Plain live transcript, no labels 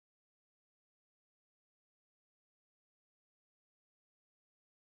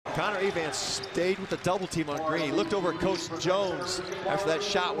Connor Evans stayed with the double team on Green. He looked over at Coach Jones after that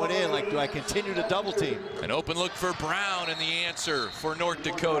shot went in, like, do I continue to double team? An open look for Brown, and the answer for North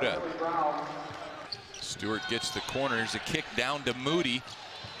Dakota. Stewart gets the corner. There's a kick down to Moody.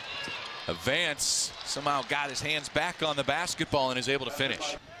 Evans somehow got his hands back on the basketball and is able to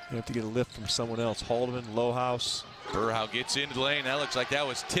finish. You have to get a lift from someone else. Haldeman, Lowhouse. Burhow gets into the lane. That looks like that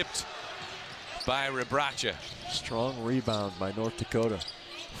was tipped by Rebracha. Strong rebound by North Dakota.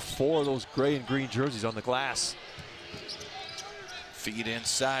 4 of those gray and green jerseys on the glass. Feed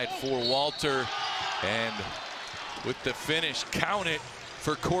inside for Walter, and with the finish, count it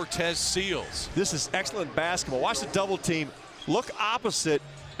for Cortez Seals. This is excellent basketball. Watch the double team. Look opposite.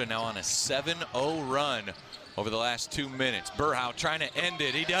 But now on a 7-0 run over the last 2 minutes. Burhow trying to end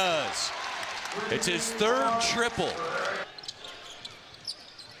it. He does. It's his 3rd triple.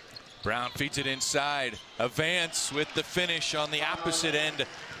 Brown feeds it inside. Evans with the finish on the opposite end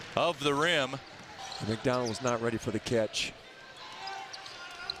of the rim. McDonald was not ready for the catch.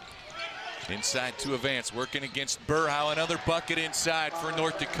 Inside to Evans, working against Burhow. Another bucket inside for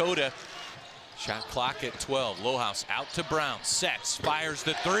North Dakota. Shot clock at 12. Lowhouse out to Brown. Sets, fires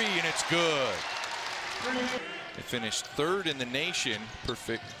the 3, and it's good. They finished 3rd in the nation. A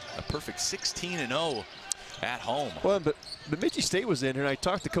perfect 16-0 at home. Well, but Bemidji State was in here, and I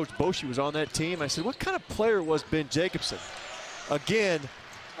talked to Coach Boschee, was on that team. I said, what kind of player was Ben Jacobson? Again,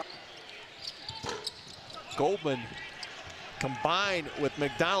 Goldman combined with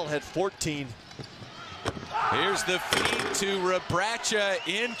McDonald had 14. Here's the feed to Rebracha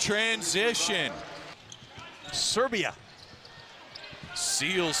in transition. Serbia.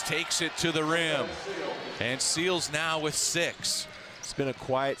 Seals takes it to the rim. And Seals now with 6. It's been a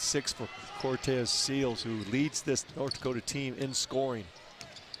quiet 6 for Cortez Seals, who leads this North Dakota team in scoring.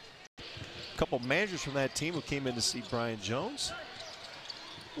 A couple managers from that team who came in to see Brian Jones.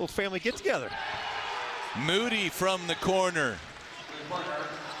 A little family get together. Moody from the corner.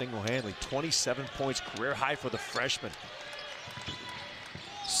 Single-handedly, 27 points, career high for the freshman.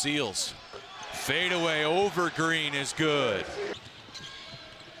 Seals. Fadeaway over Green is good.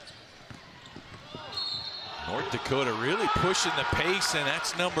 North Dakota really pushing the pace, and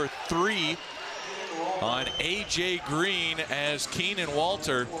that's number 3 on A.J. Green, as Keenan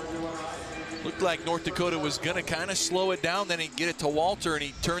Walter looked like North Dakota was going to kind of slow it down, then he'd get it to Walter and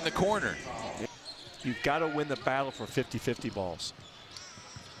he'd turn the corner. You've got to win the battle for 50-50 balls.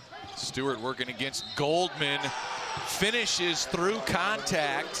 Stewart working against Goldman, finishes through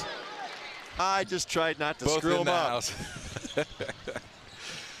contact. I just tried not to screw him up.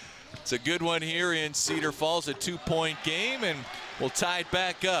 It's a good one here in Cedar Falls, a 2-point game, and we'll tie it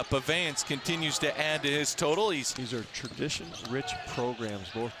back up. Evans continues to add to his total. These are tradition-rich programs,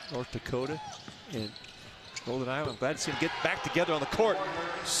 North Dakota and Golden Island. I'm glad to see them get back together on the court.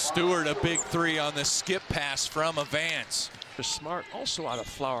 Stewart, a big 3 on the skip pass from Evans. Smart, also out of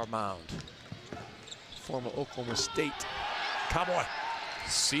Flower Mound. Former Oklahoma State Cowboy.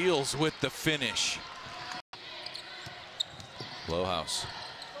 Seals with the finish. Lowhouse.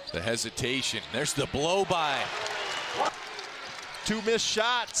 The hesitation. There's the blow by. 2 missed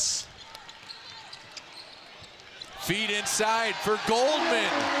shots. Feed inside for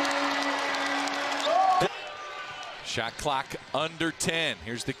Goldman. Shot clock under 10.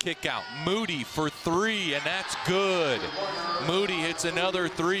 Here's the kick out. Moody for 3, and that's good. Moody hits another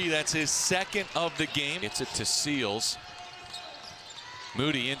 3. That's his 2nd of the game. Gets it to Seals.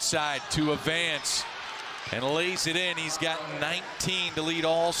 Moody inside to Evans and lays it in. He's got 19 to lead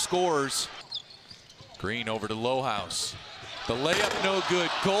all scorers. Green over to Lowhouse. The layup no good.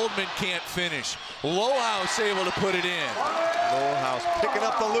 Goldman can't finish. Lowhouse able to put it in. Lowhouse picking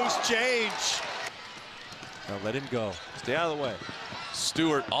up the loose change. Now let him go. Stay out of the way.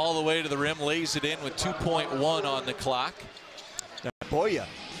 Stewart all the way to the rim, lays it in with 2.1 on the clock. Now Boya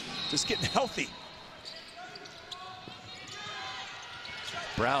just getting healthy.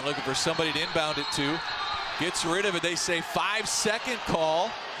 Brown looking for somebody to inbound it to. Gets rid of it. They say 5-second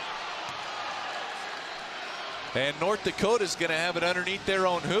call. And North Dakota's going to have it underneath their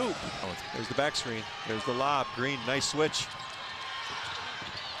own hoop. There's the back screen. There's the lob. Green, nice switch.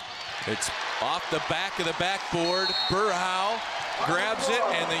 It's off the back of the backboard. Burhow grabs it,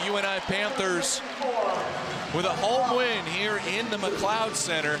 and the UNI Panthers with a home win here in the McLeod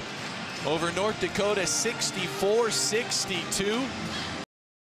Center over North Dakota, 64-62.